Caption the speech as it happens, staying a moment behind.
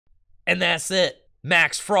And that's it.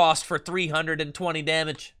 Max Frost for 320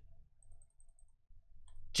 damage.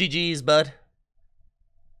 GG's, bud.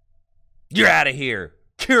 You're out of here.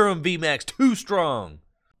 Kyurem VMAX too strong.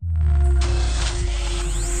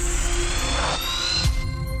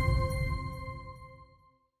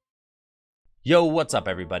 Yo, what's up,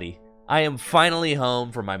 everybody? I am finally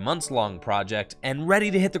home from my months-long project and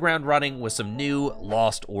ready to hit the ground running with some new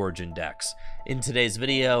Lost Origin decks. In today's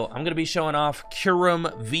video, I'm going to be showing off Kyurem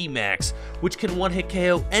VMAX, which can one-hit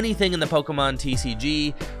KO anything in the Pokemon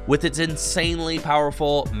TCG with its insanely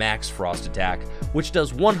powerful Max Frost attack, which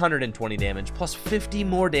does 120 damage plus 50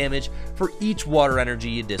 more damage for each water energy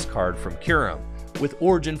you discard from Kyurem. With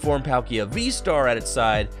Origin form Palkia VSTAR at its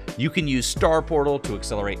side, you can use Star Portal to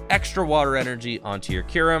accelerate extra water energy onto your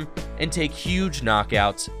Kyurem and take huge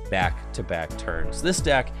knockouts back-to-back turns. This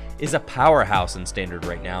deck is a powerhouse in Standard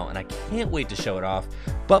right now, and I can't wait to show it off.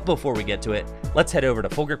 But before we get to it, let's head over to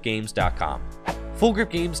FullGripGames.com.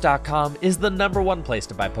 FullGripGames.com is the #1 place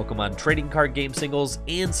to buy Pokemon trading card game singles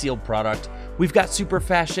and sealed product. We've got super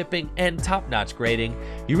fast shipping and top-notch grading.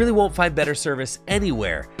 You really won't find better service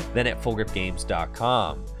anywhere than at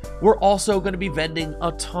FullGripGames.com. We're also going to be vending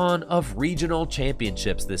a ton of regional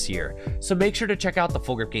championships this year, so make sure to check out the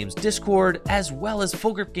Full Grip Games Discord as well as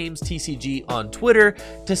Full Grip Games TCG on Twitter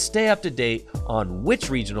to stay up to date on which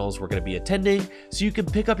regionals we're going to be attending so you can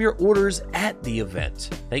pick up your orders at the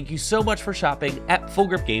event. Thank you so much for shopping at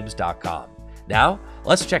FullGripGames.com. Now,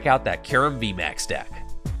 let's check out that Kyurem VMAX deck.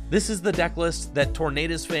 This is the deck list that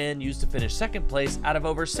Tornadus Fan used to finish second place out of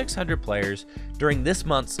over 600 players during this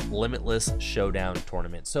month's Limitless Showdown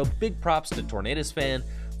tournament. So big props to Tornadus Fan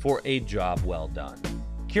for a job well done.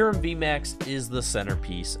 Kyurem VMAX is the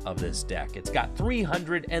centerpiece of this deck. It's got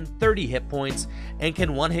 330 hit points and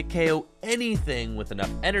can one-hit KO anything with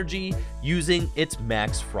enough energy using its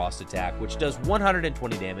Max Frost attack, which does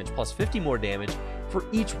 120 damage plus 50 more damage for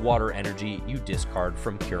each water energy you discard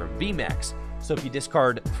from Kyurem VMAX. So if you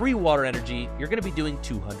discard 3 water energy, you're going to be doing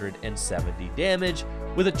 270 damage.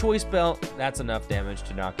 With a Choice Belt, that's enough damage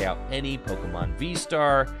to knock out any Pokemon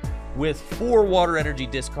V-Star. With 4 water energy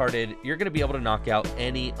discarded, you're going to be able to knock out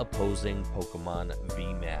any opposing Pokemon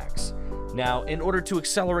VMAX. Now, in order to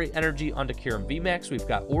accelerate energy onto Kyurem VMAX, we've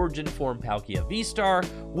got Origin form Palkia V-Star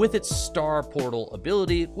with its Star Portal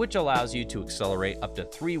ability, which allows you to accelerate up to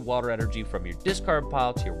 3 water energy from your discard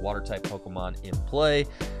pile to your water-type Pokemon in play.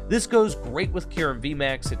 This goes great with Kyurem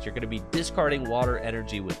VMAX since you're going to be discarding water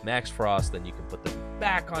energy with Max Frost, then you can put them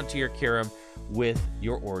back onto your Kyurem with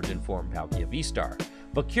your Origin form Palkia V-Star.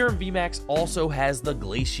 But Kyurem VMAX also has the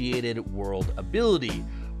Glaciated World ability,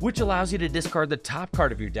 which allows you to discard the top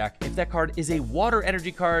card of your deck. If that card is a water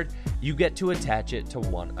energy card, you get to attach it to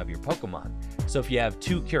one of your Pokemon. So if you have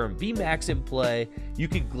 2 Kyurem VMAX in play, you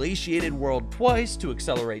can Glaciated World twice to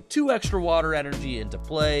accelerate 2 extra water energy into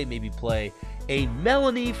play, maybe play a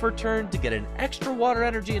Melony for turn to get an extra water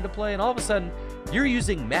energy into play, and all of a sudden, you're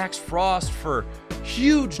using Max Frost for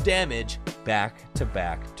huge damage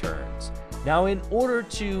back-to-back turns. Now, in order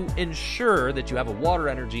to ensure that you have a water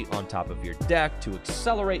energy on top of your deck to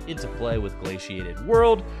accelerate into play with Glaciated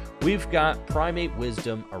World, we've got Primate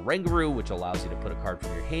Wisdom Oranguru, which allows you to put a card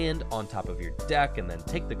from your hand on top of your deck and then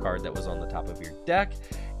take the card that was on the top of your deck.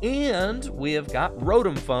 And we have got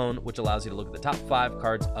Rotom Phone, which allows you to look at the top 5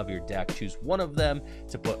 cards of your deck, choose one of them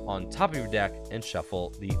to put on top of your deck, and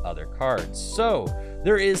shuffle the other cards. So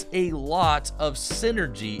there is a lot of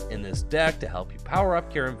synergy in this deck to help you power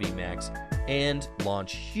up Kyurem VMAX and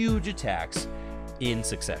launch huge attacks in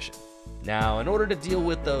succession. Now, in order to deal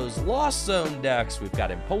with those Lost Zone decks, we've got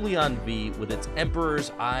Empoleon V with its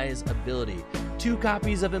Emperor's Eyes ability. 2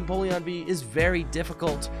 copies of Empoleon V is very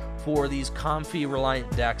difficult for these Comfy-reliant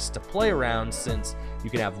decks to play around, since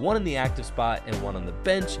you can have one in the active spot and one on the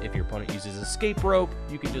bench. If your opponent uses Escape Rope,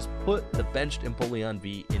 you can just put the benched Empoleon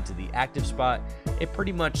V into the active spot. It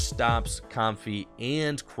pretty much stops Comfy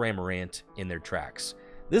and Cramorant in their tracks.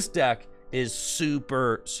 This deck is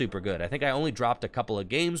super good. I think I only dropped a couple of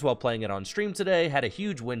games while playing it on stream today, had a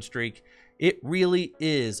huge win streak. It really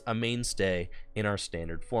is a mainstay in our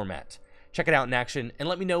Standard format. Check it out in action and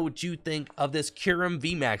let me know what you think of this Kyurem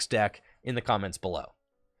VMAX deck in the comments below.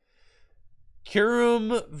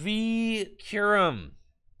 Kyurem v Kyurem.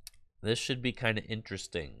 This should be kind of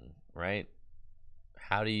interesting, right?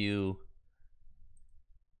 How do you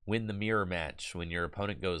win the mirror match when your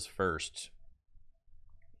opponent goes first?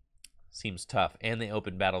 Seems tough. And they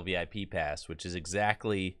open Battle VIP Pass, which is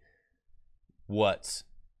exactly what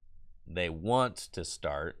they want to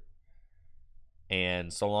start.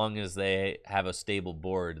 And so long as they have a stable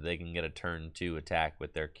board, they can get a turn 2 attack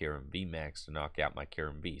with their Kyurem VMAX to knock out my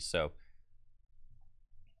Kyurem V. So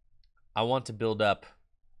I want to build up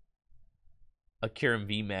a Kyurem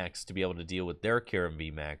VMAX to be able to deal with their Kyurem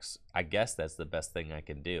VMAX. I guess that's the best thing I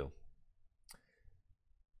can do.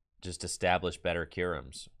 Just establish better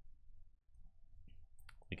Kyurems.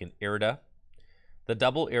 We can Irida. The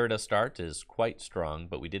double Irida start is quite strong,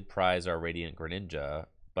 but we did prize our Radiant Greninja,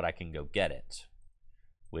 but I can go get it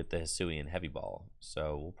with the Hisuian Heavy Ball.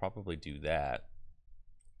 So we'll probably do that.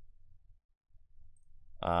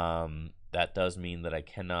 That does mean that I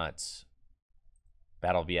cannot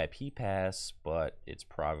Battle VIP Pass, but it's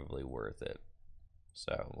probably worth it.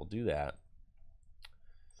 So we'll do that.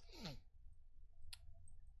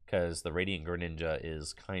 Because the Radiant Greninja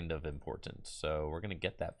is kind of important. So we're going to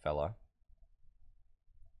get that fella.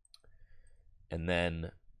 And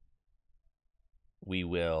then we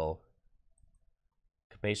will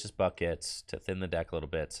Capacious Buckets to thin the deck a little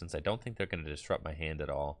bit, since I don't think they're going to disrupt my hand at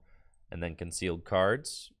all. And then concealed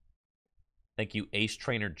cards. Thank you, Ace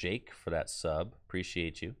Trainer Jake, for that sub.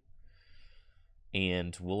 Appreciate you.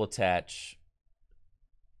 And we'll attach...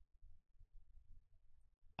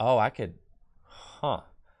 Oh, I could...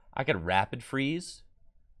 I could Rapid Freeze?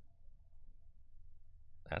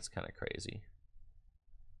 That's kind of crazy.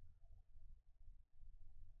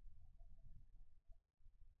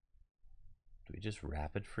 Do we just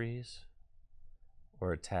Rapid Freeze?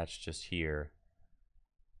 Or attach just here?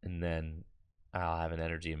 And then I'll have an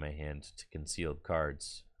energy in my hand to concealed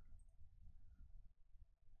cards.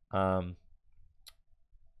 Yeah,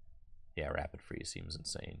 Rapid Freeze seems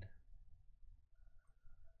insane.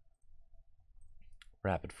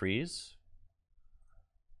 Rapid Freeze.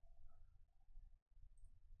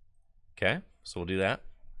 Okay, so we'll do that.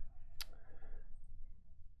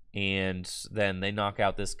 And then they knock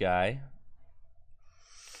out this guy.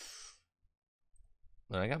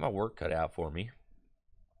 And I got my work cut out for me.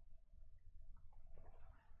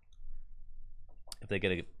 If they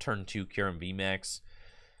get a turn 2 Kyurem VMAX,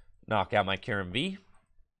 knock out my Kyurem V.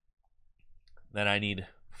 Then I need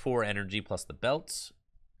 4 energy plus the belts,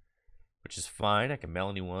 which is fine. I can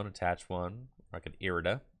Melony one, attach one, or I can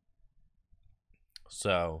Irida.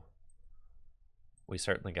 So we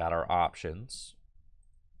certainly got our options.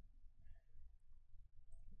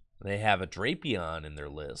 They have a Drapion in their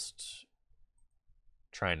list,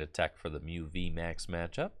 trying to tech for the Mew VMAX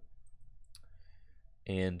matchup.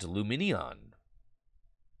 And Lumineon,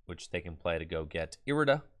 which they can play to go get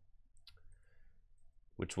Irida,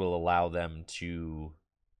 which will allow them to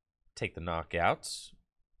take the knockouts,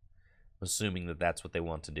 assuming that that's what they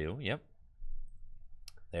want to do. Yep.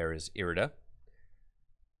 There is Irida.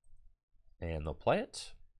 And they'll play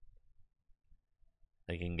it.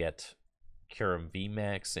 They can get Kyurem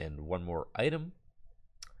VMAX and one more item.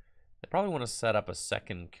 They probably want to set up a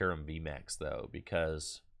second Kyurem VMAX, though,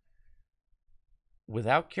 because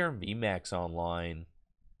without Kyurem VMAX online,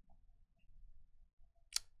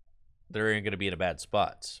 they're going to be in a bad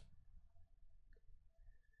spot.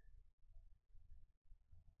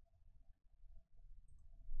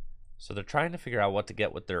 So they're trying to figure out what to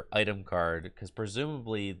get with their item card, because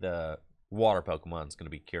presumably the water Pokemon is going to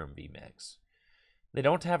be Kyurem VMAX. They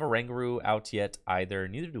don't have Oranguru out yet either.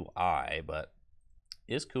 Neither do I, but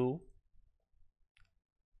is cool.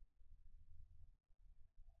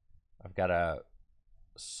 I've got a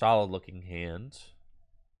solid looking hand.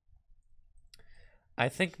 I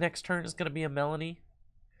think next turn is going to be a Melony.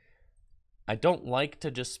 I don't like to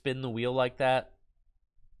just spin the wheel like that.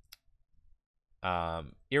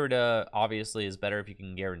 Irida obviously is better if you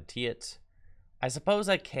can guarantee it. I suppose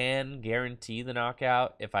I can guarantee the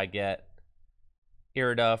knockout if I get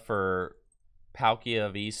Irida for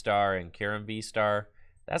Palkia VSTAR and Kyurem VSTAR.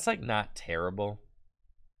 That's like not terrible.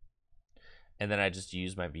 And then I just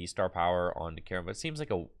use my VSTAR power onto Kyurem, but it seems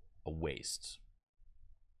like a waste.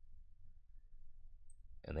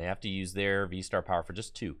 And they have to use their VSTAR power for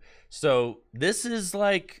just 2. So this is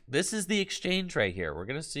the exchange right here. We're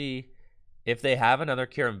gonna see if they have another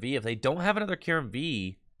Kyurem V. If they don't have another Kyurem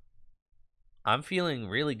V, I'm feeling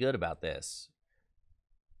really good about this.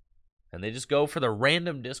 And they just go for the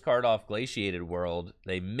random discard off Glaciated World.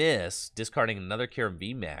 They miss, discarding another Kyurem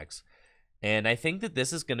VMAX. And I think that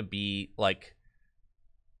this is going to be like...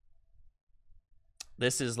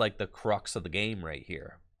 This is like the crux of the game right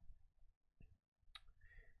here.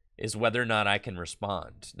 Is whether or not I can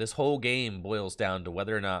respond. This whole game boils down to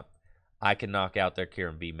whether or not I can knock out their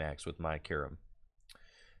Kyurem VMAX with my Kyurem.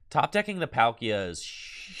 Top decking the Palkia is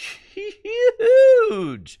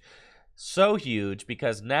huge. So huge,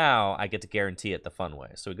 because now I get to guarantee it the fun way.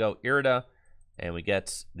 So we go Irida, and we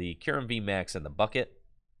get the Kyurem VMAX in the bucket.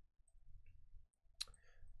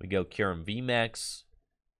 We go Kyurem VMAX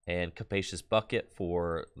and Capacious Bucket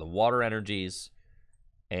for the water energies.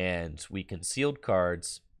 And we concealed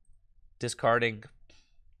cards, discarding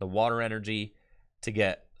the water energy to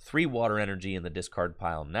get 3 water energy in the discard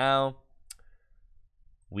pile now.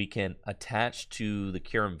 We can attach to the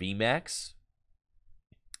Kyurem VMAX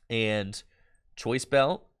and Choice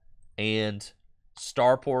Belt and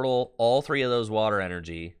Star Portal all 3 of those water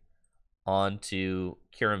energy onto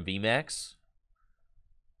Kyurem VMAX.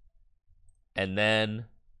 And then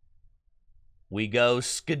we go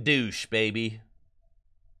skadoosh, baby.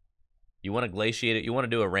 You want to glaciate it? You want to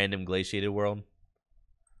do a random glaciated world?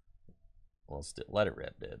 Well, let it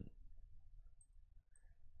rip, dude.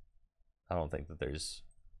 I don't think that there's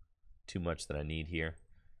too much that I need here.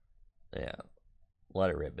 Yeah.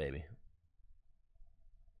 Let it rip, baby.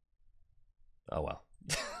 Oh, well.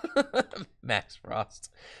 Max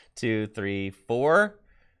Frost. 2, 3, 4.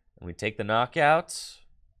 And we take the knockouts.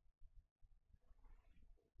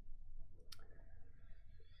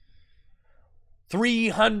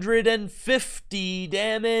 $350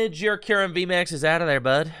 damage. Your Kyurem VMAX is out of there,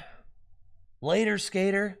 bud. Later,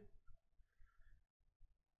 skater.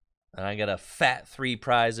 And I got a fat 3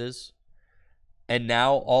 prizes. And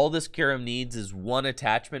now all this Kyurem needs is 1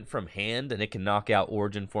 attachment from hand, and it can knock out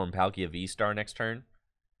Origin Form Palkia VSTAR next turn.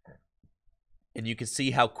 And you can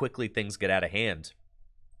see how quickly things get out of hand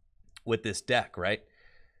with this deck, right?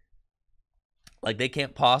 Like, they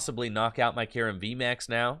can't possibly knock out my Kyurem VMAX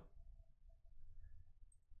now.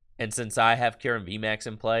 And since I have Kyurem VMAX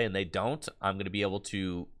in play and they don't, I'm going to be able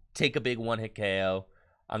to take a big 1-hit KO.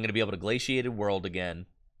 I'm going to be able to Glaciated World again.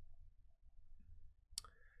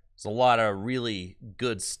 There's a lot of really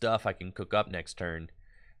good stuff I can cook up next turn.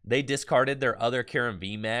 They discarded their other Kyurem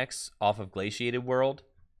VMAX off of Glaciated World.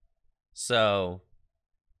 So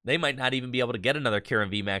they might not even be able to get another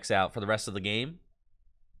Kyurem VMAX out for the rest of the game.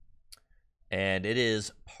 And it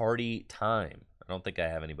is party time. I don't think I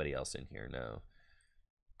have anybody else in here, no.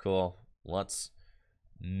 Cool. Let's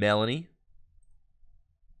Melony.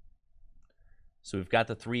 So we've got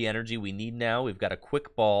the 3 energy we need now. We've got a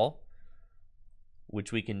quick ball,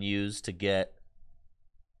 which we can use to get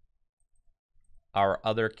our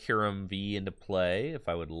other Kyurem V into play if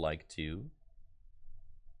I would like to.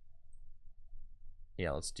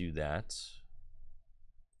 Yeah, let's do that.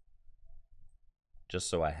 Just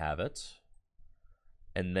so I have it.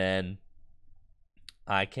 And then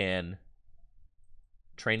I can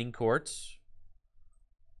Training Court,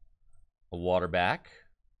 a water back,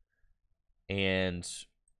 and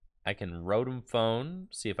I can Rotom Phone,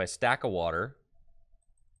 see if I stack a water.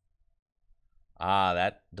 Ah,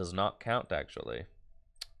 that does not count, actually.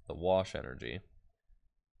 The wash energy.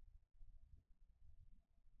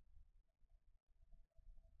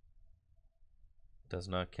 Does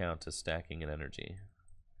not count as stacking an energy.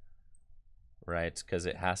 Right, because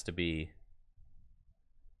it has to be...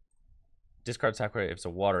 Discard sack if it's a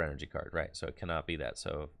water energy card, right? So it cannot be that.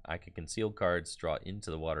 So I can conceal cards, draw into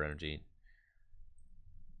the water energy.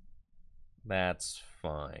 That's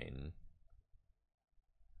fine.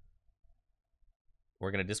 We're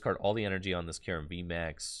going to discard all the energy on this Kyurem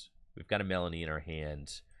VMAX. We've got a Melony in our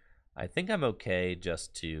hand. I think I'm okay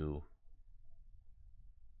just to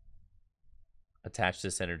attach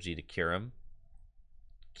this energy to Kyurem.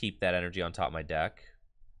 Keep that energy on top of my deck.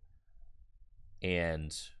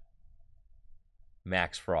 And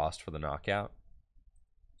Max Frost for the knockout.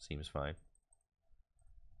 Seems fine.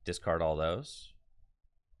 Discard all those.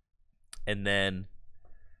 And then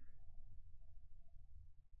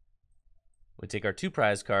we take our 2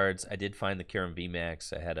 prize cards. I did find the Kyurem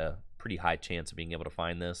VMAX. I had a pretty high chance of being able to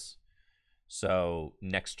find this. So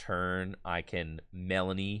next turn, I can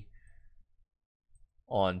Melony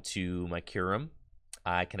onto my Kyurem.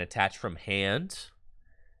 I can attach from hand.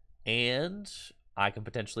 And I can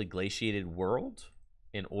potentially Glaciated World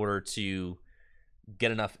in order to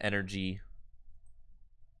get enough energy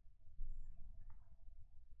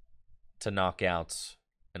to knock out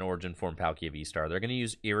an Origin Form Palkia VSTAR. They're going to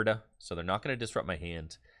use Irida, so they're not going to disrupt my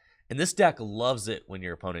hand. And this deck loves it when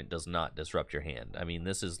your opponent does not disrupt your hand. I mean,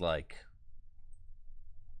 this is like...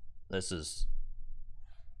 This is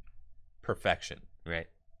perfection, right?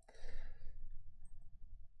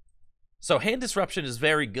 So hand disruption is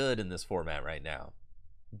very good in this format right now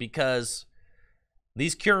because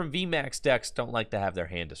these Kyurem VMAX decks don't like to have their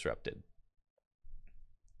hand disrupted.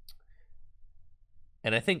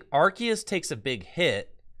 And I think Arceus takes a big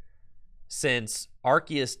hit since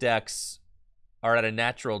Arceus decks are at a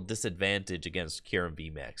natural disadvantage against Kyurem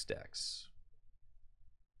VMAX decks.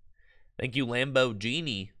 Thank you, Lambo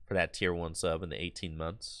Genie, for that tier 1 sub in the 18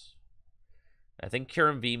 months. I think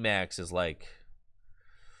Kyurem VMAX is like...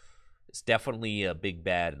 It's definitely a big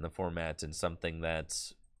bad in the format and something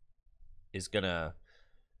that is going to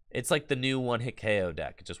It's like the new one-hit KO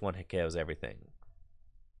deck. It just one-hit KOs everything.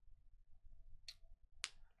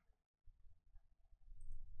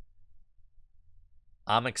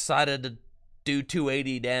 I'm excited to do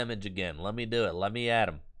 280 damage again. Let me do it. Let me at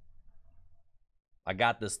him. I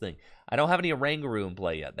got this thing. I don't have any Oranguru in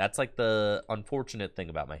play yet. That's like the unfortunate thing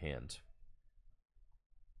about my hand.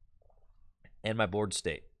 And my board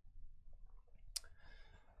state.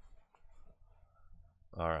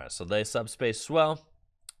 Alright, so they subspace Swell.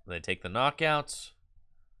 They take the knockouts.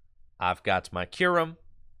 I've got my Kyurem.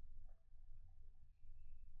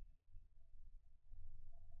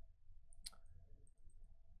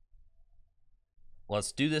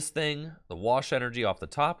 Let's do this thing. The wash energy off the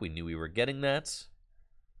top. We knew we were getting that.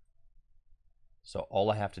 So all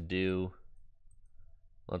I have to do,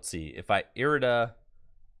 let's see, if I Irida,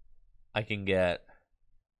 I can get,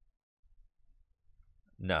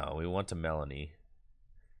 no, we want to Melony.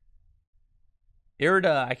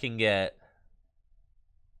 Irida, I can get,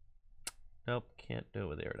 nope, can't do it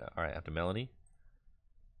with Irida. All right, I have to Melony.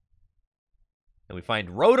 And we find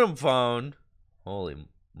Rotom Phone. Holy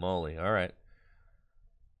moly, all right.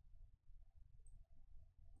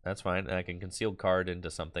 That's fine. I can conceal card into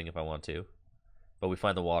something if I want to. But we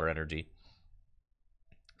find the water energy.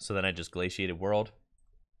 So then I just Glaciated World.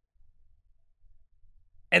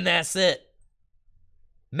 And that's it.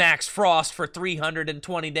 Max Frost for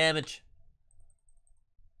 320 damage.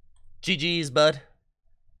 GG's, bud.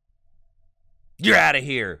 You're out of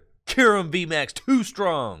here. Kyurem VMAX too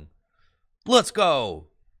strong. Let's go.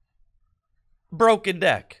 Broken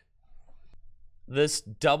deck. This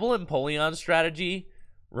double Empoleon strategy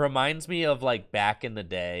reminds me of like back in the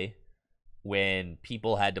day when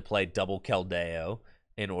people had to play double Keldeo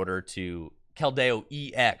in order to Keldeo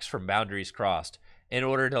EX from Boundaries Crossed in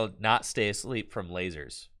order to not stay asleep from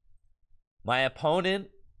lasers. My opponent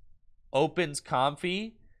opens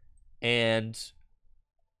Comfy and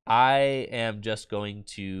I am just going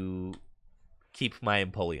to keep my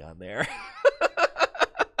Empoleon there.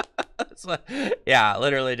 So, yeah,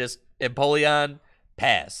 literally just Empoleon,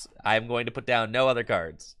 pass. I'm going to put down no other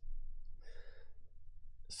cards.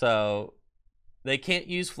 So they can't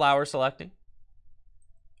use flower selecting.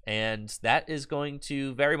 And that is going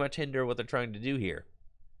to very much hinder what they're trying to do here.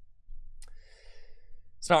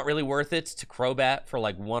 It's not really worth it to Crobat for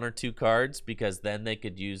like 1 or 2 cards because then they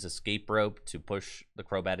could use Escape Rope to push the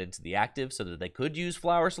Crobat into the active so that they could use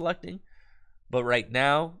flower selecting. But right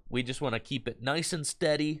now, we just want to keep it nice and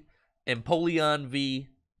steady. Empoleon V.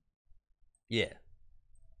 Yeah.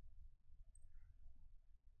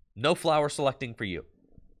 No flower selecting for you.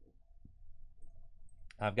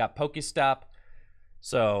 I've got Pokestop,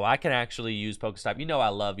 so I can actually use Pokestop. You know I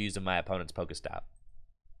love using my opponent's Pokestop.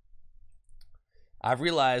 I've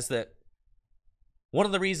realized that one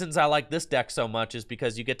of the reasons I like this deck so much is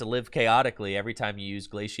because you get to live chaotically every time you use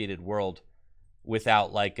Glaciated World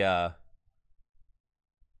without like I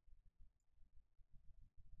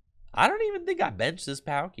don't even think I benched this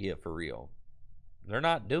Palkia for real. They're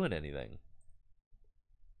not doing anything.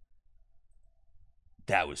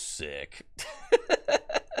 That was sick.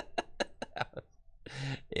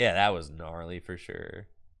 Yeah, that was gnarly for sure.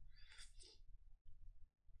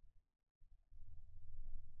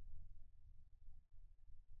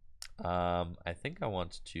 I think I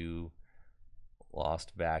want to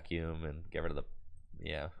Lost Vacuum and get rid of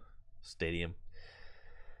the, Stadium.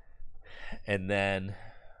 And then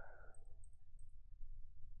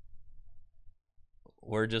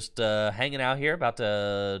we're just hanging out here, about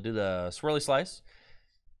to do the Swirly Slice.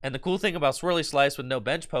 And the cool thing about Swirly Slice with no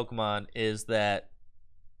bench Pokemon is that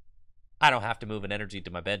I don't have to move an energy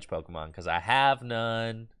to my bench Pokemon because I have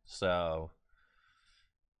none. So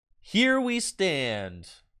here we stand.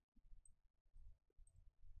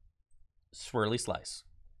 Swirly Slice.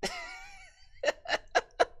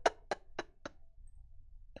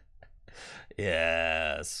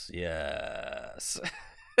 Yes, yes.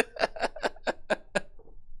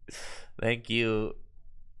 Thank you.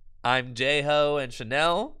 I'm J-Ho and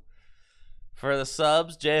Chanel for the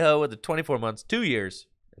subs. J-Ho with the 24 months, 2 years.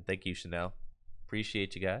 And thank you, Chanel.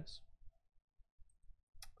 Appreciate you guys.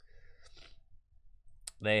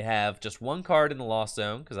 They have just 1 card in the Lost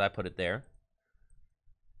Zone because I put it there.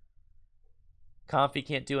 Comfy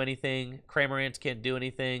can't do anything. Cramorant can't do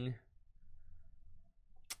anything.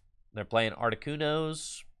 They're playing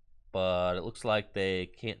Articunos, but it looks like they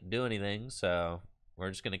can't do anything, so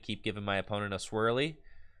we're just going to keep giving my opponent a Swirly.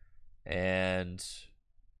 And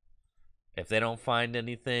if they don't find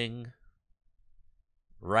anything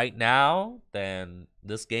right now, then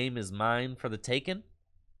this game is mine for the taking.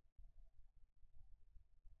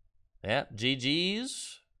 Yeah,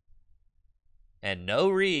 GG's. And no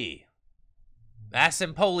re. That's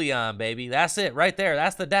Empoleon, baby. That's it right there.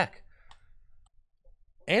 That's the deck.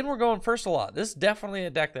 And we're going first a lot. This is definitely a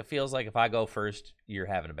deck that feels like if I go first, you're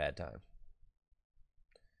having a bad time.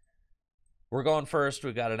 We're going first.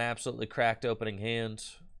 We've got an absolutely cracked opening hand.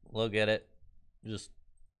 Look at it. Just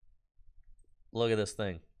look at this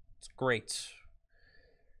thing. It's great.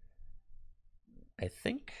 I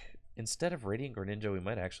think instead of Radiant Greninja, we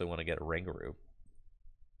might actually want to get Oranguru.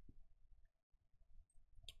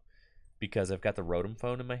 Because I've got the Rotom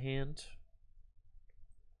Phone in my hand.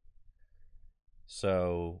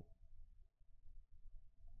 So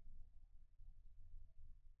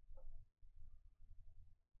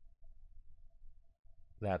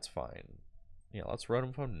that's fine. Yeah, let's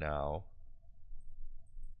Rotom Phone now.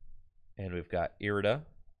 And we've got Irida.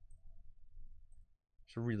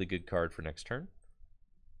 It's a really good card for next turn.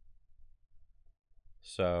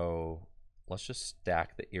 So let's just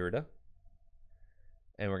stack the Irida.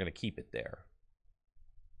 And we're going to keep it there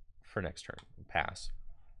for next turn. Pass.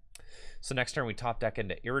 So next turn we top deck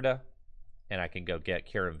into Irida. And I can go get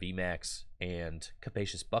Kyurem VMAX and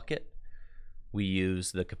Capacious Bucket. We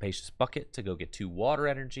use the Capacious Bucket to go get 2 water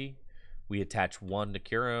energy. We attach 1 to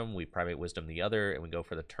Kyurem. We Primate Wisdom the other. And we go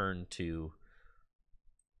for the turn to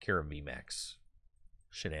Kyurem VMAX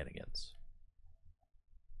shenanigans.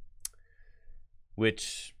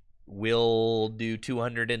 Which will do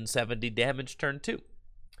 270 damage turn 2.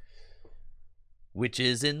 Which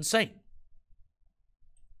is insane.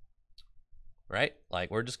 Right?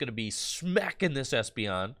 Like, we're just going to be smacking this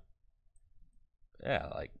Espeon. Yeah,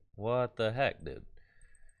 like, what the heck, dude?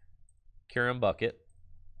 Kyurem Bucket.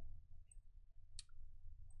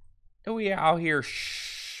 And we out here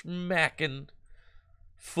smacking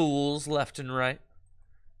fools left and right.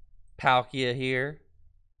 Palkia here.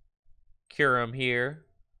 Kyurem here.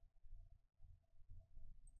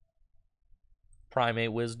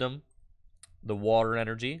 Primate Wisdom. The water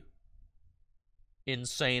energy.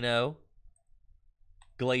 Insano.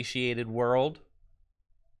 Glaciated World.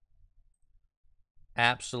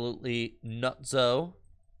 Absolutely nutso.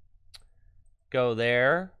 Go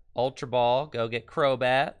there. Ultra Ball. Go get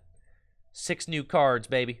Crobat. 6 new cards,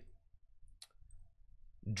 baby.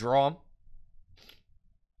 Draw 'em.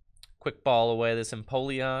 Quick ball away this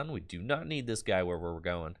Empoleon. We do not need this guy where we're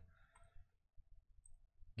going.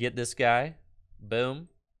 Get this guy. Boom.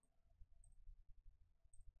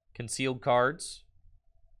 Concealed cards.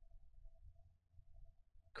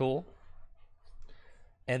 Cool.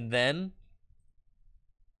 And then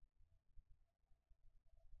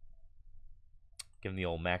give him the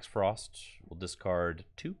old Max Frost. We'll discard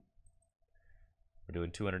 2. We're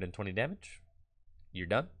doing 220 damage. You're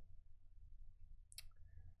done.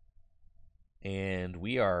 And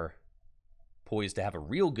we are poised to have a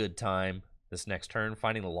real good time this next turn.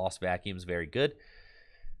 Finding the Lost Vacuum is very good.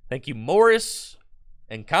 Thank you, Morris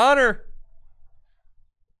and Connor.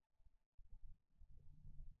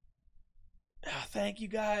 Oh, thank you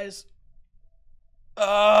guys.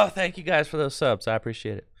 Oh, thank you guys for those subs. I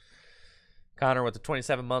appreciate it. Connor with the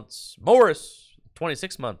 27 months. Morris,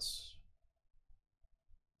 26 months.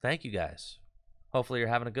 Thank you guys. Hopefully you're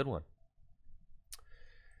having a good one.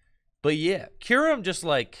 But yeah, Kyurem just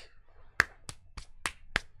like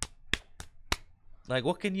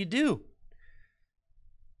what can you do?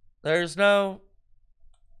 There's no...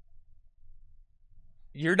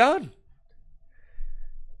 You're done.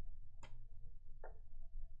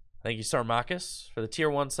 Thank you, Sarmakis, for the tier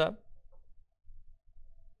 1 sub.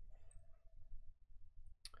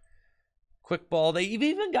 Quick ball. They've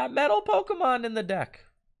even got metal Pokemon in the deck.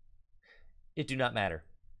 It do not matter.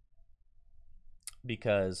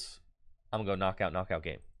 Because I'm going to go knockout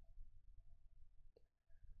game.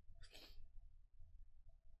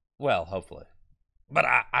 Well, hopefully. But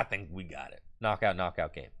I think we got it.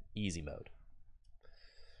 Knockout game. Easy mode.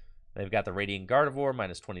 They've got the Radiant Gardevoir,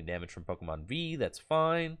 minus 20 damage from Pokemon V. That's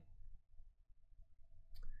fine.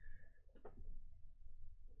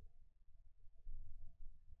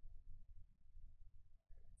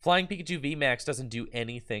 Flying Pikachu VMAX doesn't do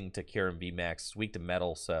anything to Kyurem VMAX. It's weak to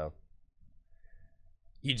metal, so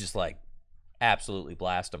you just like absolutely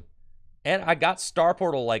blast them. And I got Star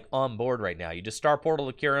Portal like on board right now. You just Star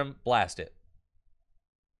Portal to Kyurem, blast it.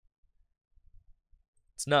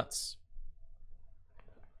 It's nuts.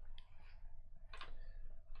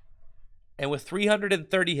 And with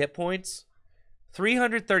 330 hit points,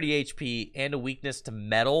 330 HP, and a weakness to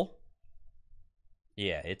metal,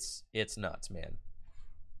 yeah, it's nuts, man.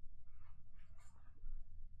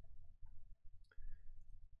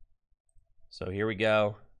 So here we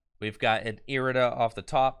go. We've got an Irida off the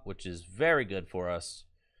top, which is very good for us.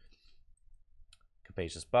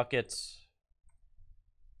 Capacious Buckets.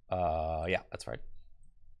 Yeah, that's fine.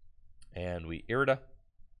 And we Irida.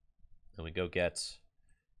 And we go get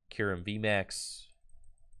Kyurem VMAX.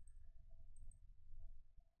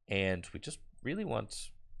 And we just really want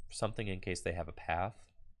something in case they have a path.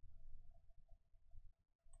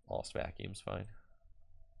 Lost Vacuum's fine.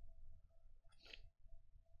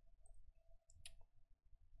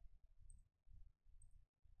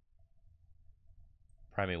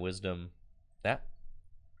 Primate Wisdom. That.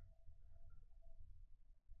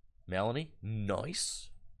 Melony. Nice.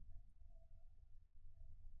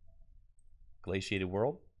 Glaciated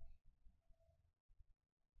World.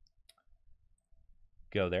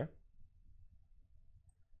 Go there.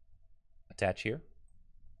 Attach here.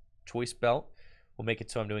 Choice Belt. We'll make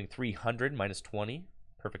it so I'm doing 300 minus 20.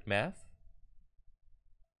 Perfect math.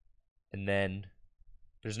 And then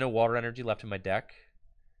there's no water energy left in my deck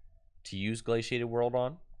to use Glaciated World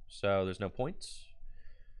on, so there's no points.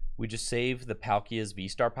 We just save the Palkia's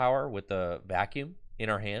VSTAR power with the vacuum in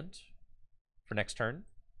our hand for next turn.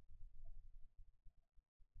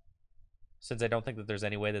 Since I don't think that there's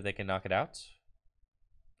any way that they can knock it out,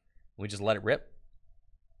 we just let it rip.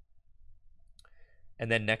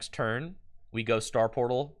 And then next turn, we go Star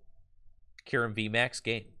Portal, Kyurem VMAX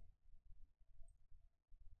game.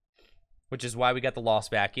 Which is why we got the Lost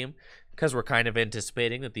Vacuum, because we're kind of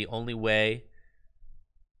anticipating that the only way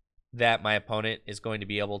that my opponent is going to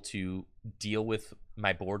be able to deal with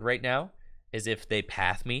my board right now is if they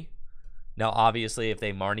path me. Now, obviously, if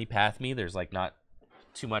they Marnie path me, there's like not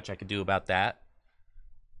too much I could do about that.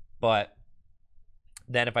 But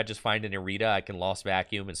then if I just find an Irida, I can Lost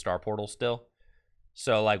Vacuum and Star Portal still.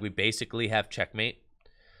 So, like, we basically have checkmate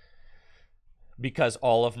because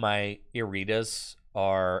all of my Iridas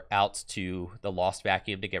are out to the Lost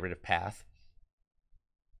Vacuum to get rid of path.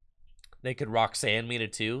 They could Roxanne me to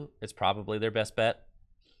 2. It's probably their best bet.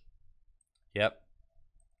 Yep.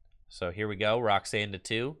 So here we go. Roxanne to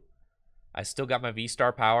 2. I still got my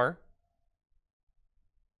VSTAR power.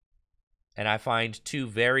 And I find 2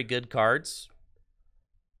 very good cards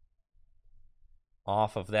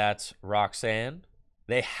off of that Roxanne.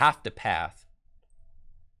 They have to path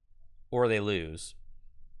or they lose.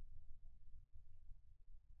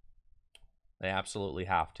 They absolutely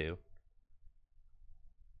have to.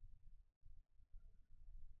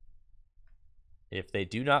 If they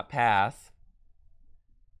do not path,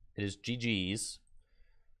 it is GG's.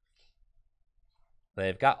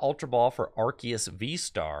 They've got Ultra Ball for Arceus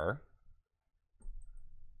VSTAR,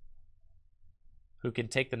 who can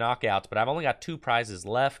take the knockouts, but I've only got 2 prizes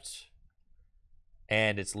left,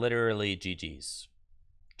 and it's literally GG's,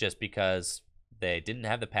 just because they didn't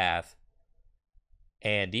have the path.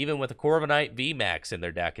 And even with a Corviknight VMAX in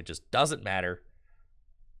their deck, it just doesn't matter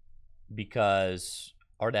because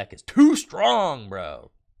our deck is too strong, bro.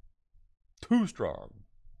 Too strong.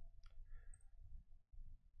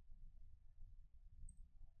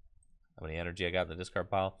 How many energy I got in the discard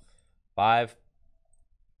pile? 5.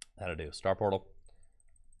 That'll do. Star Portal.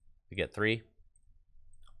 We get 3.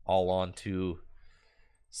 All on to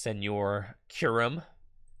Senor Kyurem.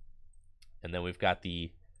 And then we've got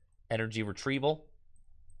the Energy Retrieval.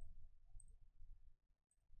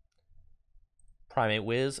 Primate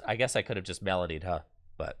Wiz. I guess I could have just melodied, huh?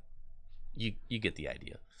 But you get the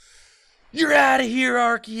idea. You're out of here,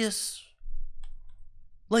 Arceus.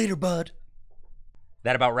 Later, bud.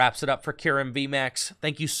 That about wraps it up for Kyurem VMAX.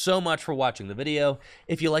 Thank you so much for watching the video.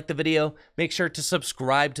 If you liked the video, make sure to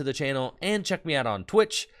subscribe to the channel and check me out on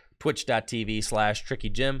Twitch,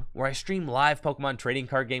 twitch.tv/TrickyJim, where I stream live Pokemon trading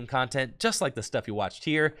card game content just like the stuff you watched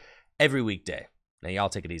here every weekday. Now, y'all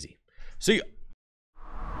take it easy. See ya.